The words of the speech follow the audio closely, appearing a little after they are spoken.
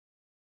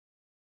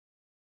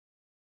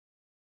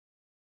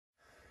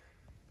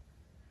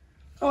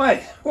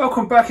Hi,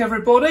 welcome back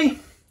everybody.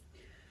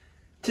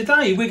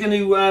 Today we're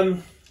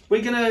going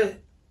to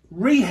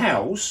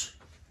rehouse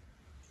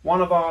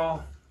one of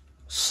our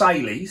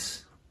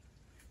saleys,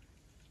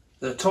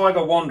 the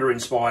tiger wandering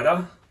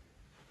spider,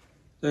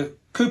 the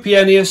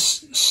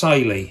Cupiennius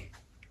salei.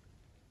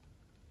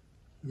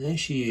 There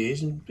she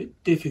is, a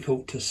bit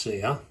difficult to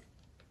see her.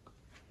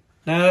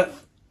 Now,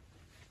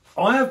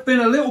 I have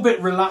been a little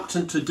bit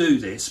reluctant to do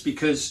this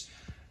because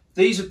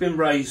these have been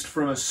raised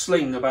from a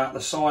sling about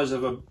the size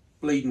of a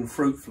bleeding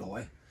fruit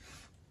fly,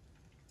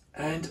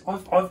 and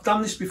I've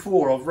done this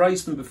before. I've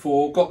raised them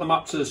before, got them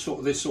up to this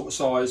sort of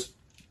size,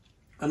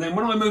 and then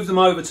when I move them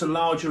over to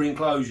larger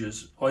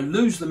enclosures I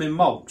lose them in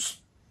molts,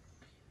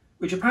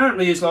 which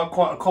apparently is like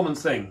quite a common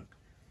thing,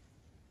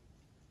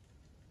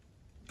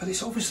 but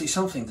it's obviously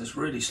something that's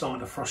really starting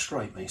to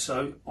frustrate me,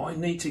 so I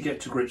need to get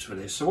to grips with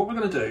this. So what we're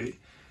going to do,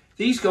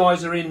 these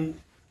guys are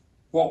in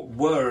what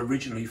were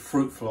originally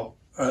fruit fly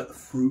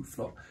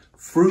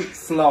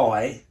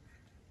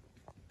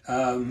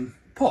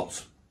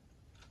pots,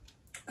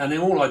 and then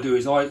all I do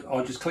is I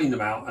just clean them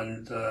out,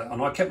 and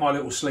I kept my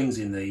little slings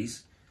in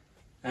these,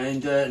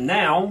 and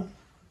now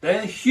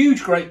they're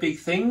huge, great big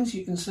things.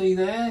 You can see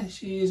there,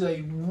 she is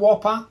a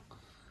whopper,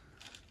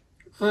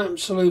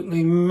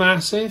 absolutely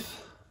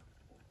massive.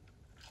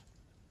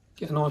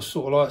 Get a nice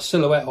sort of like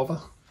silhouette of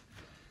her,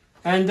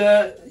 and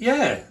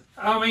yeah,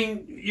 I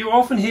mean, you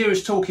often hear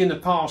us talk in the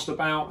past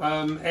about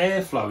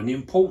airflow and the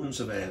importance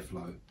of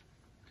airflow.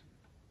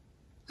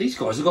 These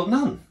guys have got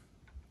none.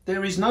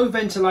 There is no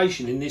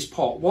ventilation in this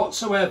pot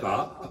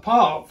whatsoever,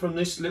 apart from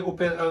this little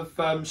bit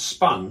of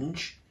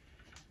sponge,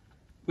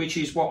 which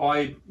is what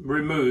I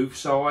remove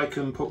so I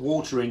can put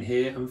water in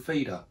here and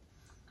feed her,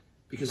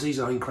 because these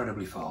are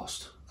incredibly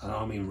fast, and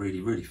I mean really,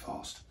 really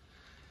fast.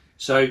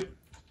 So,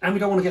 and we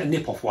don't want to get a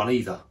nip off one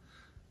either.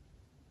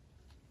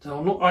 So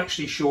I'm not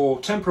actually sure,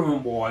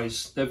 temperament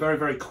wise, they're very,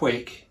 very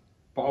quick,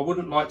 but I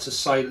wouldn't like to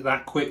say that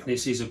that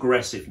quickness is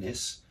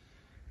aggressiveness.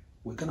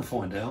 We're going to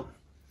find out.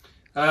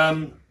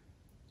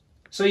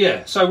 So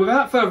yeah, so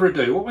without further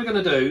ado, what we're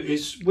going to do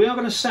is we are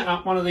going to set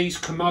up one of these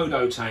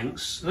Komodo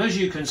tanks, and as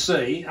you can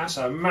see, that's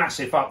a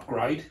massive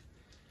upgrade.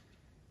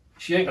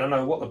 She ain't going to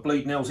know what the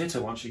bleeding hell's hit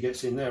her once she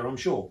gets in there, I'm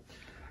sure.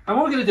 And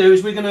what we're going to do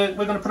is we're going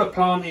to put a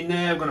plant in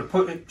there. We're going to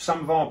put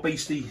some of our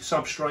Beastie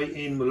substrate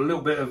in with a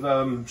little bit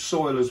of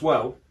soil as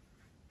well,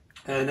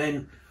 and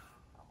then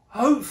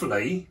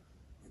hopefully,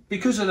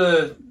 because of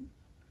the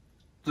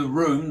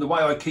room, the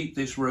way I keep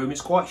this room,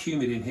 it's quite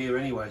humid in here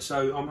anyway,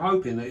 so I'm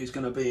hoping that it's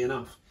going to be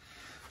enough.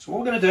 So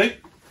what we're going to do,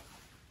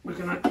 we're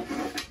going to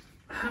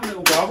have a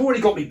little go. I've already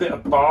got my bit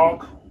of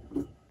bark,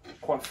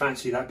 quite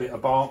fancy that bit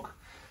of bark.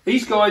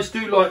 These guys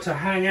do like to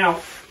hang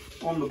out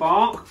on the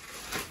bark.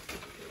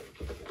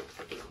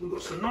 We've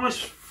got some nice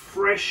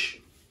fresh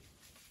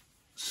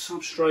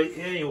substrate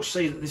here. You'll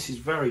see that this is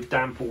very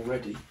damp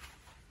already.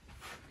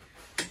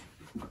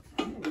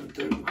 What we're going to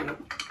do, we're going to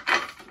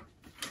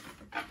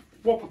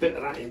whop a bit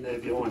of that in there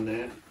behind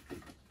there.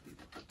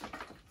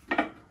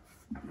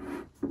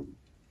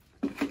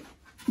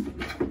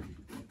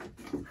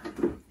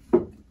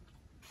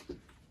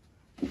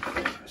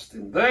 Just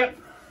in there.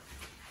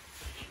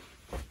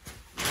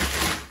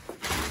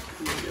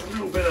 Get a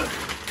little bit of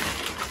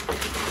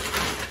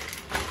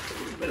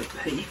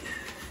peat.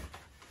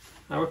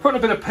 Now we're putting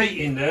a bit of peat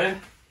in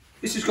there.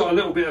 This has got a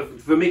little bit of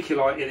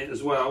vermiculite in it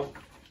as well.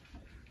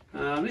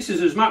 This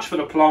is as much for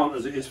the plant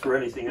as it is for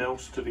anything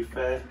else, to be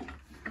fair.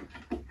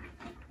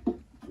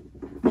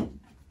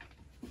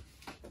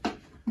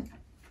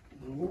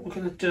 And what we're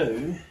going to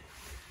do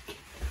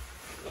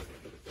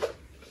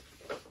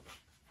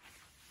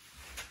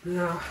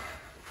now,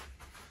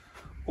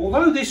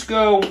 although this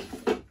girl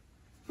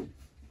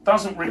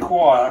doesn't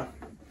require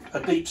a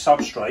deep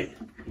substrate,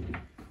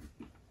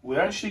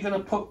 we're actually going to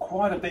put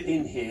quite a bit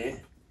in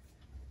here,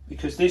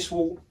 because this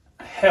will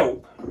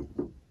help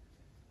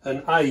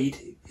and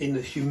aid in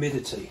the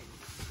humidity.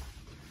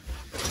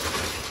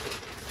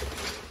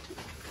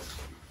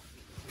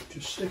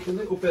 Just stick a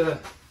little bit of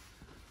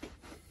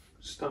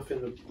stuff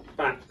in the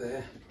back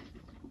there.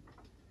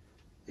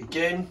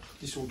 Again,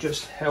 this will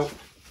just help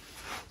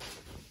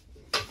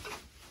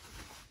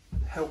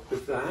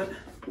with that.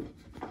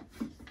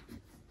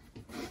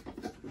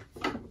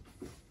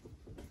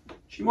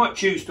 She might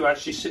choose to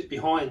actually sit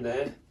behind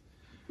there,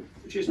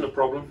 which isn't a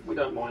problem, we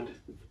don't mind.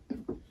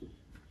 And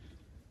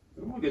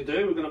what we're going to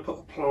do, we're going to put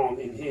a plant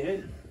in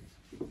here.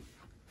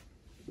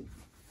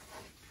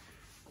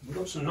 We've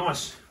got a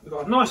nice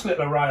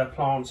little array of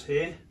plants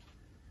here.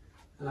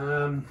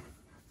 So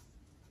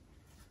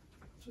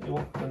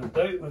what we're going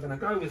to do, we're going to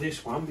go with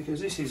this one,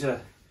 because this is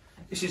a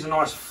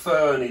nice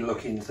ferny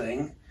looking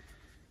thing.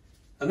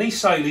 And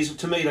these saleys,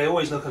 to me, they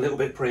always look a little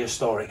bit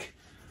prehistoric.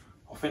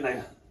 I think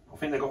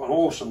they've got an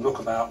awesome look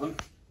about them.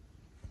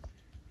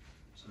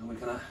 So we're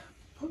going to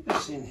put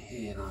this in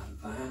here like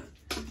that.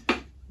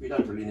 We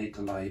don't really need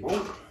to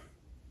label.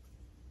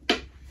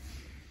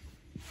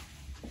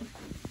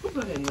 Put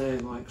that in there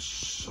like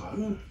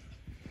so.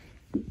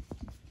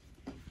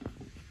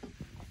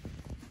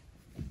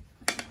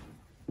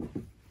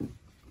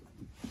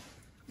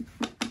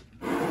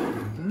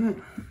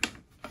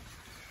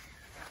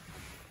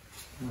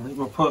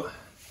 put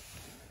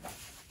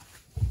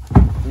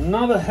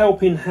another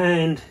helping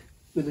hand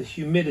with the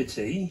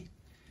humidity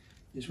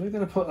is we're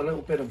going to put a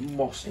little bit of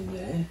moss in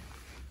there.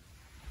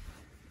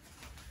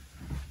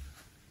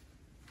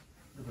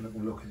 Have a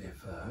little look at it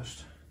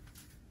first.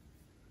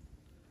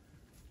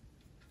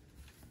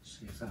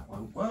 See if that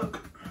won't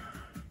work.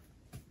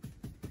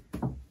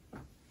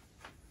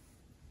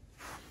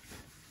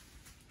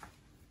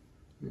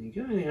 There you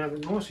go, you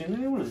have the moss in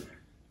there, won't it?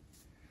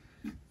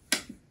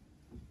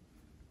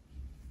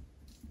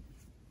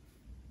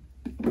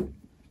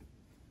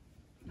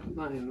 Put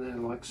that in there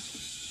like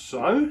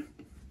so.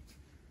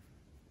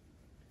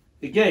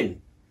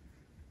 Again,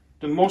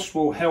 the moss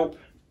will help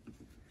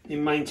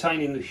in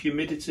maintaining the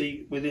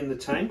humidity within the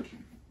tank.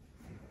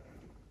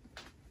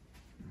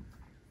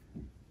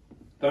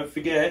 Don't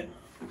forget,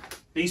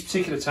 these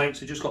particular tanks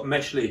have just got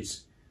mesh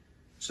lids,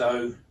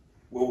 so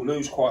we'll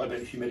lose quite a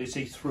bit of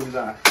humidity through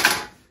that.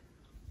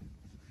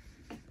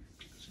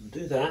 So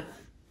do that.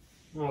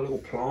 Our little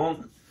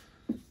plant.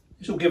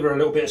 This will give her a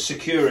little bit of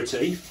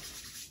security.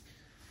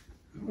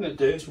 What we're going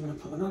to do is we're going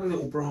to put another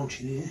little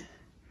branch in here.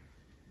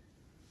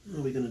 How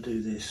are we going to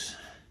do this?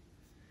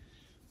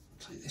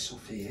 I'll take this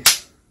off here.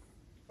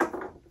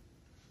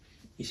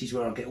 This is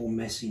where I get all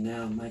messy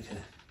now and make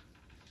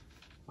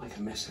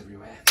a mess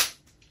everywhere.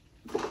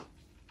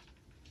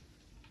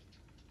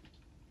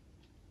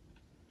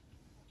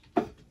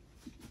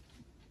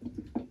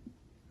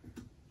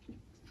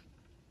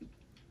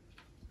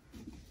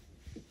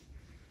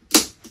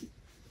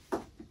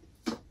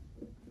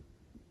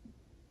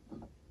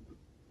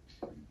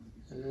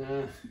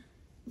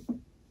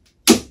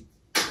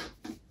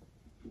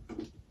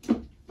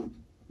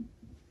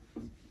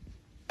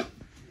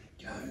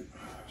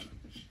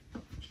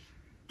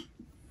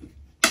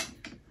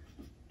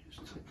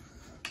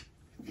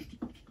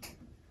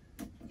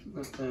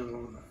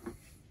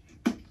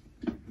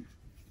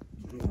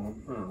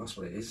 Oh, that's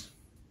what it is.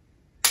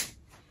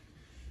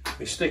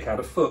 We stick out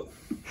a foot.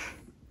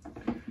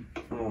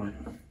 Right.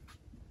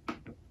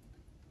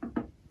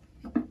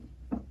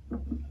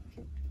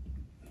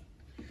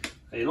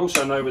 You'll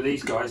also know with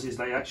these guys is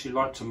they actually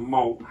like to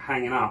molt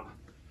hanging up.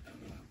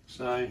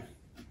 So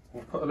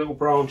I'll put a little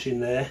branch in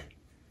there.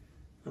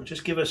 I'll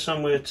just give her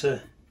somewhere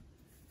to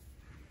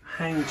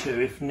hang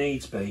to if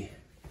needs be.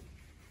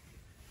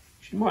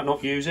 She might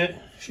not use it,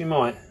 she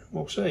might,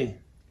 we'll see.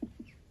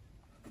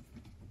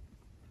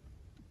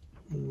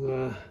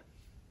 There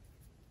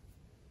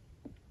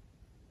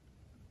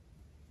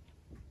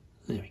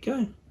we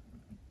go.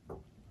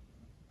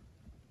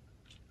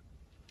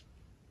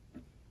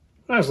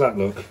 How's that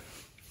look?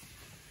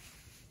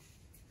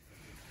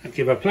 That'll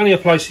give her plenty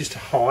of places to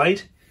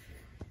hide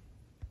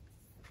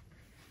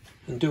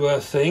and do her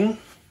thing.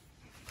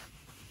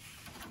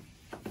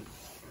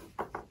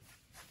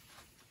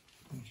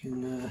 We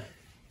can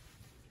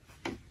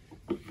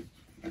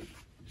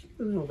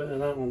a little bit of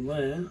that one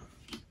there.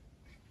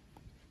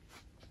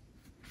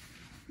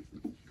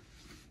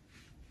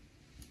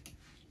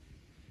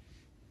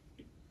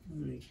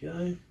 There we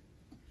go.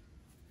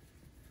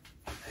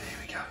 There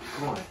we go.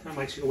 Right, that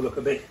makes it all look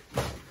a bit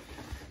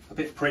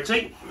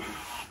pretty.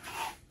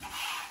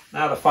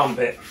 Now the fun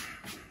bit.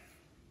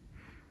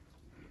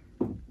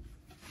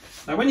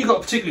 Now when you've got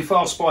a particularly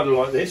fast spider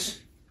like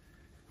this,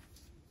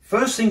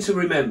 first thing to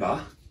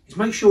remember is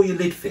make sure your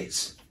lid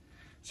fits.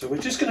 So we're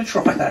just going to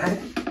try that.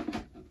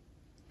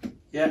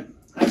 Yeah,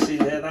 that's in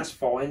there, that's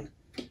fine.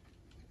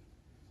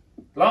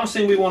 Last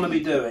thing we want to be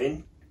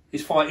doing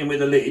is fighting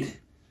with a lid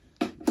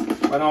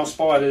when our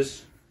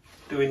spider's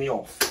doing the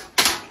off.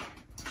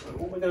 So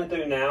what we're going to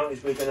do now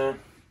is we're going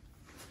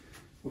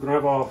to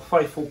have our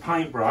faithful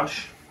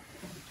paintbrush,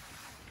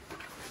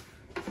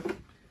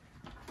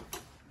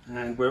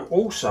 and we're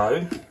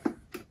also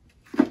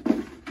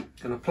going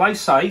to play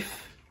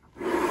safe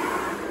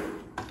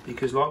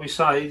because, like we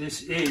say,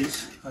 this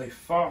is a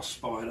fast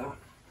spider.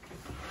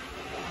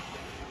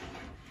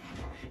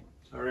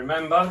 So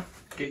remember,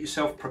 get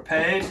yourself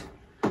prepared.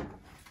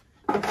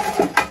 Got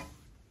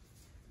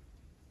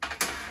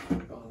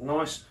a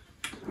nice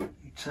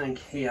tank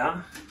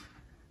here.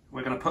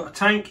 We're going to put a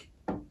tank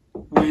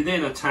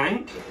within a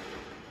tank,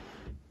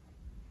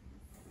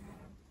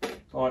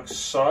 like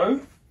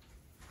so.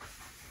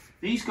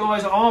 These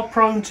guys are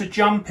prone to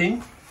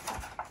jumping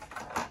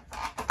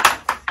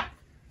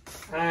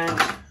and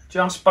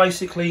just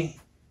basically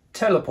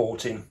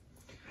teleporting.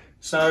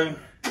 So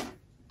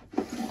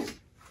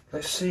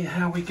let's see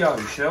how we go,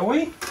 shall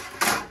we?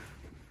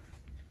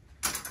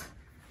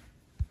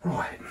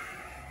 Right.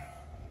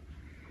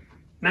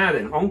 Now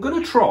then, I'm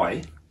going to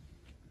try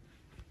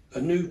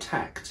a new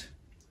tact.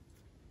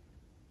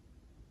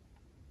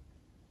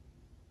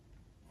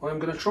 I'm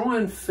going to try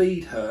and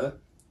feed her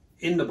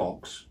in the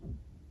box.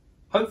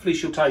 Hopefully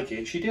she'll take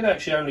it. She did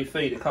actually only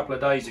feed a couple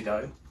of days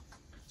ago,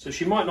 so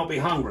she might not be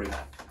hungry.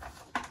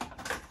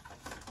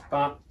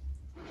 But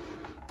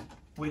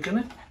we're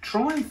going to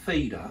try and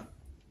feed her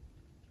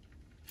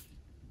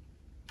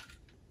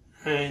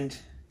and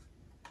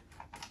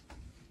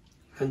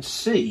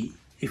see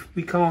if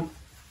we can't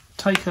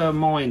take her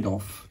mind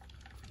off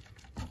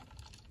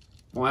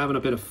by having a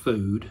bit of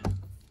food.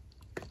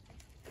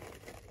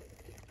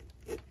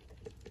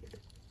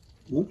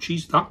 Oh,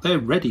 she's up there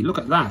ready. Look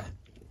at that.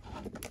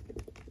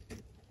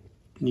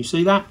 Can you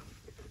see that?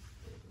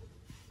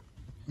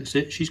 That's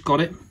it. She's got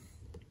it.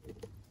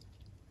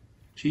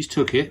 She's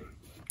took it.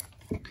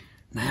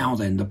 Now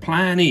then, the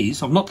plan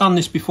is, I've not done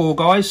this before,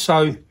 guys,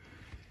 so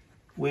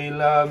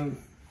we'll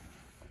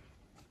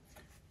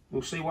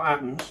see what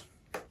happens.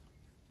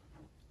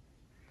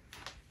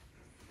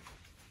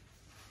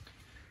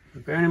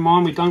 But bearing in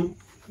mind, we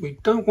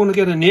don't want to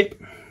get a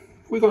nip.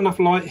 We've got enough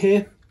light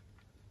here.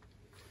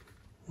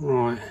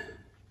 Right.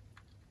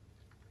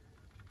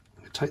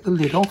 Take the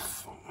lid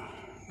off.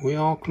 We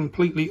are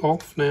completely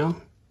off now.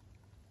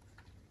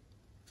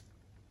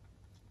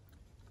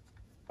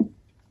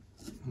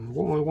 And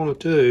what I want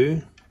to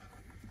do,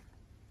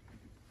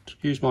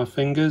 excuse my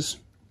fingers,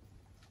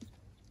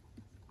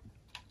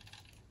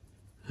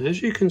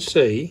 as you can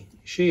see,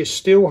 she is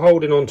still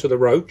holding on to the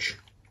roach.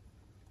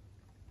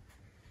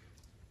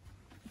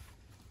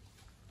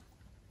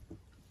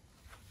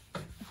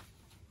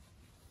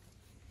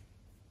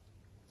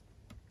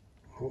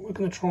 What we're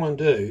going to try and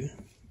do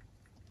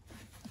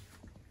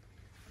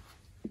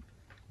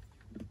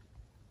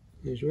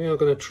is we are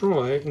going to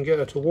try and get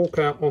her to walk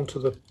out onto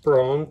the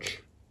branch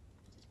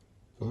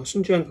nice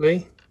and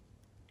gently.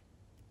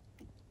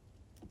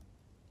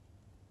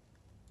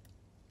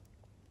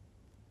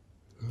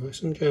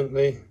 Nice and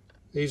gently.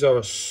 These are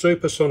a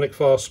supersonic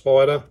fast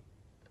spider.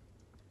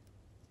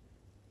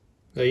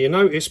 Now you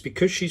notice,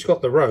 because she's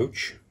got the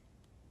roach,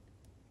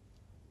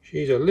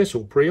 she's a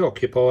little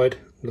preoccupied.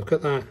 Look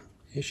at that.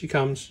 Here she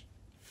comes.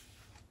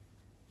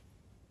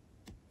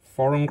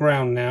 Foreign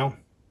ground now.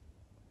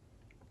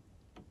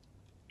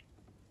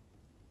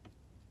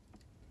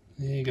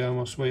 There you go,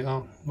 my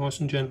sweetheart. Nice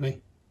and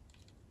gently.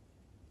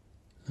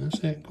 That's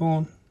it, go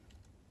on.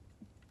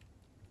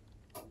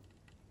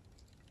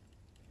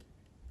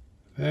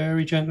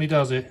 Very gently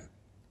does it.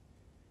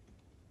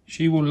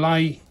 She will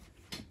lay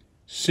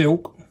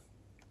silk.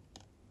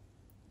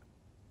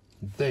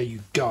 There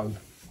you go.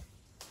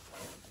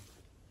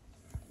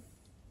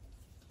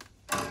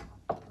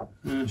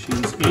 And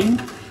she's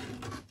in,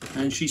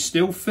 and she's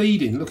still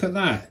feeding. Look at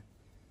that.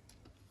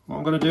 What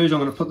I'm going to do is I'm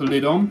going to put the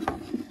lid on,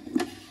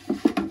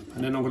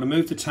 and then I'm going to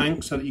move the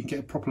tank so that you can get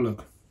a proper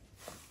look.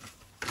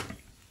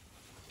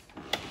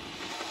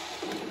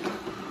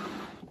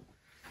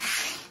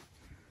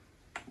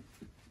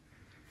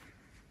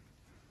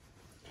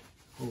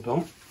 Hold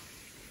on.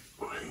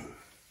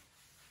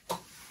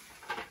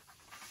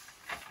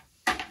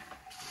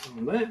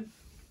 On there.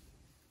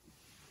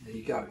 There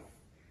you go.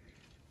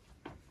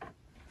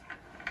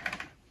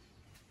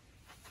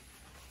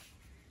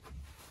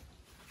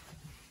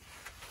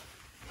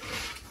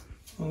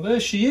 Well, there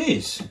she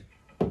is.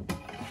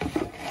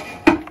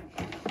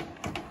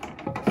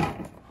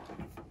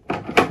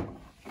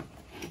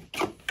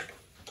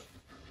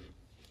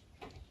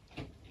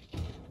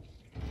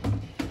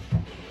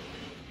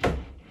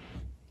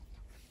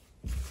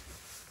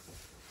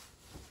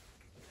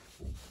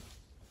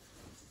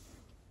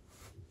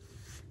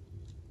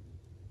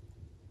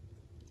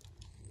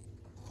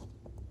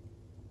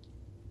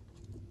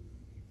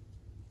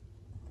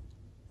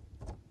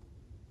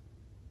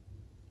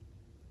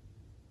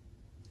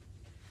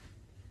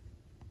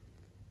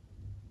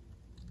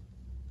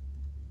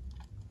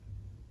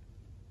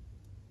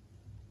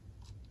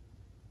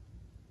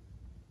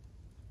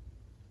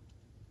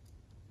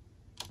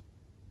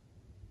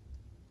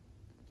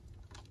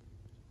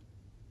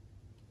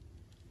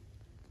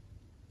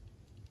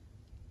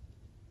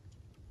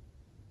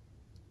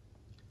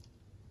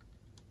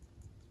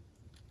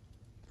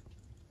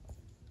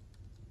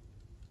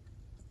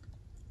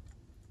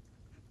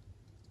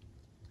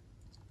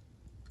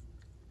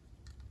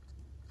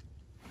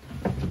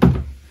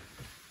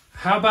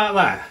 How about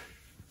that?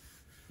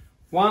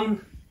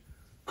 One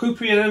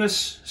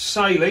Cupiennius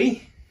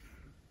salei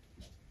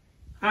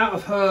out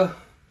of her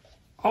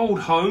old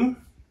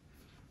home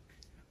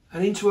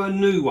and into her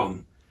new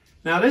one.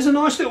 Now there's a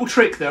nice little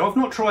trick there. I've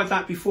not tried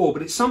that before,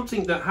 but it's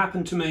something that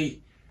happened to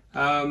me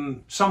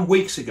some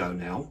weeks ago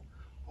now.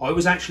 I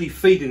was actually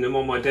feeding them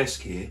on my desk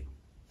here,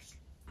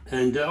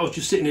 and I was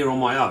just sitting here on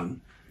my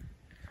own,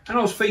 and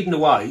I was feeding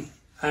away,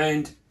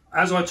 and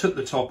as I took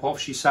the top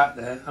off, she sat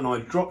there, and I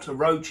dropped a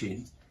roach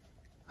in.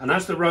 And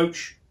as the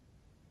roach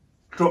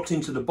dropped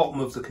into the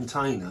bottom of the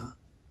container,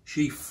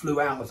 she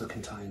flew out of the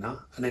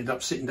container and ended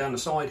up sitting down the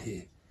side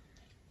here.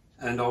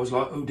 And I was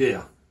like, oh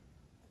dear.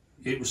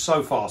 It was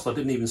so fast, I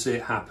didn't even see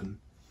it happen.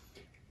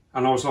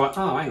 And I was like,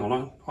 oh, hang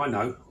on, I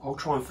know, I'll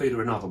try and feed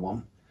her another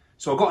one.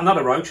 So I got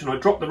another roach and I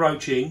dropped the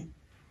roach in,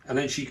 and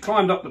then she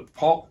climbed up the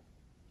pot,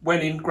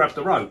 went in, grabbed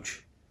the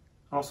roach.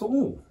 And I thought,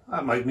 oh,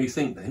 that made me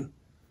think then.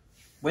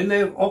 When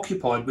they're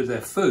occupied with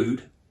their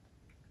food,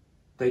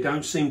 they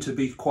don't seem to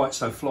be quite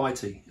so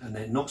flighty, and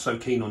they're not so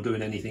keen on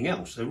doing anything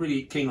else. They're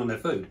really keen on their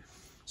food.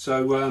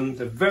 So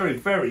they're very,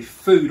 very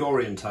food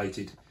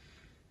orientated.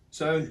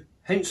 So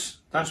hence,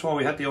 that's why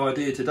we had the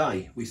idea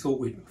today. We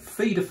thought we'd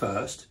feed her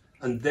first,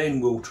 and then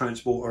we'll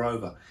transport her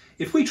over.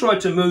 If we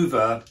tried to move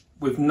her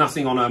with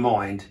nothing on her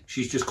mind,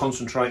 she's just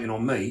concentrating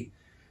on me,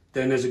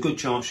 then there's a good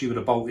chance she would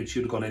have bolted, she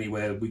would have gone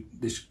anywhere.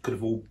 This could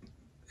have all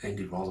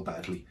ended rather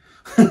badly.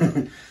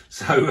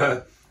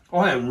 So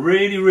I am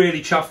really,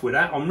 really chuffed with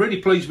that. I'm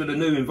really pleased with the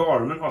new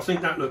environment. I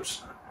think that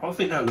looks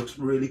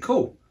really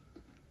cool.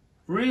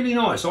 Really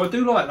nice. I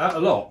do like that a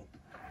lot.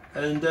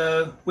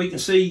 And we can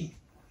see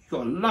you've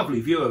got a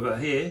lovely view of her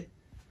here.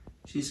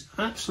 She's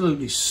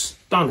absolutely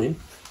stunning.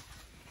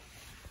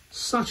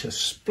 Such a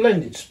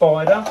splendid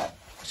spider.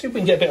 Let's see if we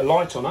can get a bit of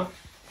light on her.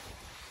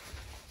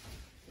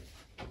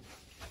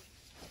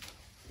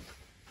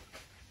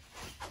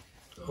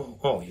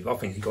 Oh, I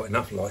think you've got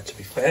enough light, to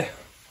be fair.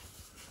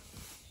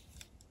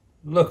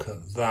 Look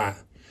at that.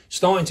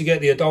 Starting to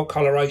get the adult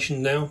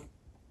coloration now.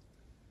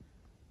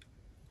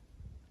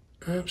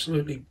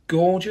 Absolutely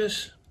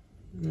gorgeous.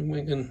 And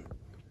we can...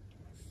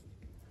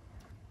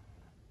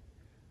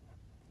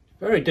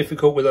 Very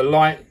difficult with a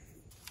light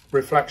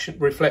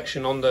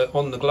reflection on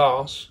the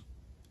glass.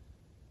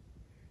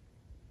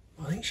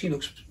 I think she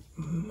looks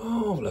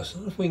marvellous. I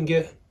don't know if we can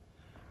get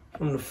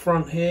from the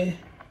front here.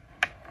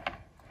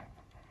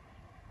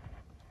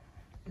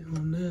 Get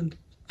on there and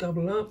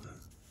double up.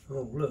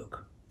 Oh,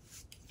 look.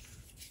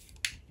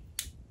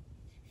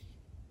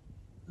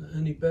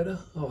 Any better?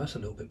 Oh, that's a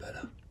little bit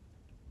better.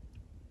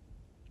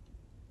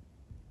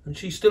 And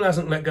she still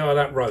hasn't let go of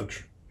that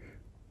roach.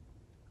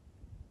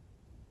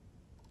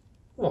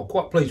 Well, I'm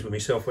quite pleased with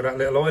myself with that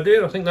little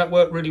idea. I think that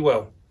worked really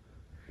well.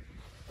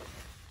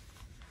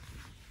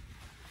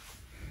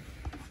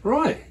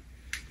 Right.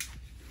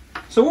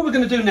 So what we're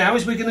going to do now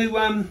is we're going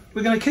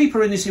to keep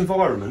her in this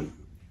environment,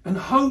 and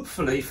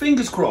hopefully,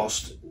 fingers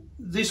crossed,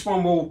 this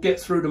one will get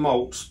through the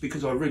molts,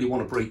 because I really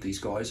want to breed these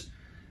guys.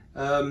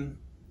 And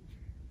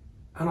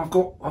I've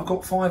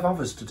got 5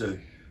 others to do.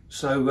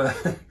 So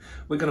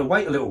we're going to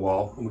wait a little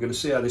while, and we're going to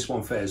see how this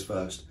one fares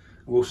first.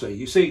 We'll see.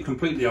 You see it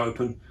completely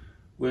open.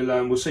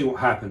 We'll see what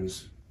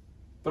happens.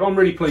 But I'm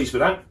really pleased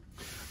with that.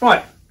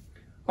 Right.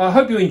 I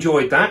hope you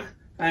enjoyed that,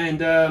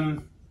 and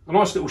a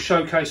nice little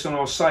showcase on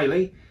our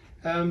salei.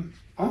 I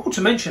want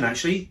to mention,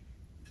 actually,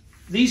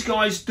 these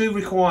guys do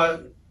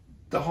require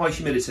the high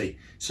humidity.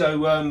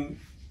 So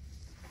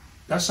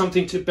that's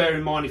something to bear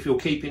in mind if you're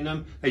keeping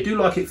them. They do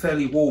like it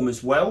fairly warm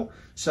as well.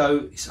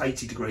 So it's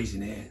 80 degrees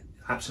in here.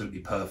 Absolutely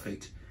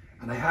perfect.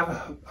 And they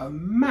have a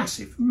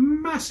massive,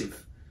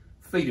 massive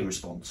feeding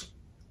response.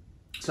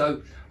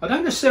 So I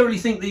don't necessarily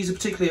think these are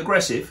particularly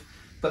aggressive,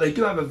 but they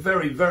do have a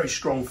very, very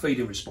strong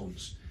feeding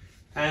response.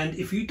 And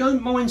if you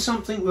don't mind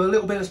something with a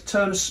little bit of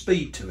turn of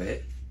speed to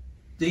it,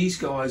 these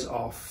guys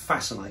are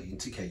fascinating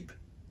to keep.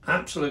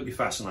 Absolutely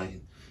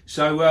fascinating.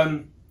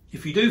 So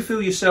if you do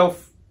feel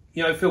yourself,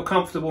 feel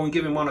comfortable in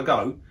giving one a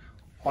go,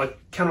 I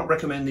cannot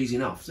recommend these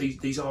enough.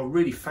 These are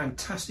really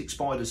fantastic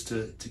spiders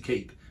to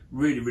keep.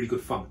 Really, really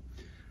good fun.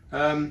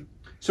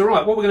 So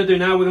right, what we're going to do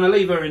now, we're going to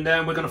leave her in there,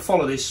 and we're going to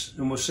follow this,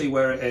 and we'll see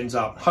where it ends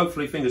up.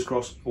 Hopefully, fingers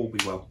crossed, all be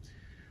well.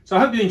 So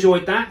I hope you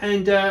enjoyed that,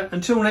 and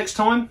until next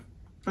time,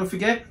 don't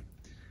forget,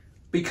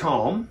 be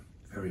calm,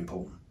 very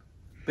important.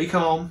 Be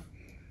calm,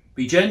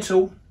 be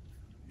gentle,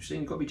 you've seen,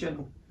 you've got to be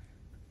gentle,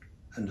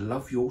 and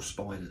love your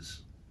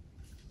spiders.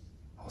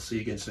 I'll see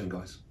you again soon,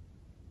 guys.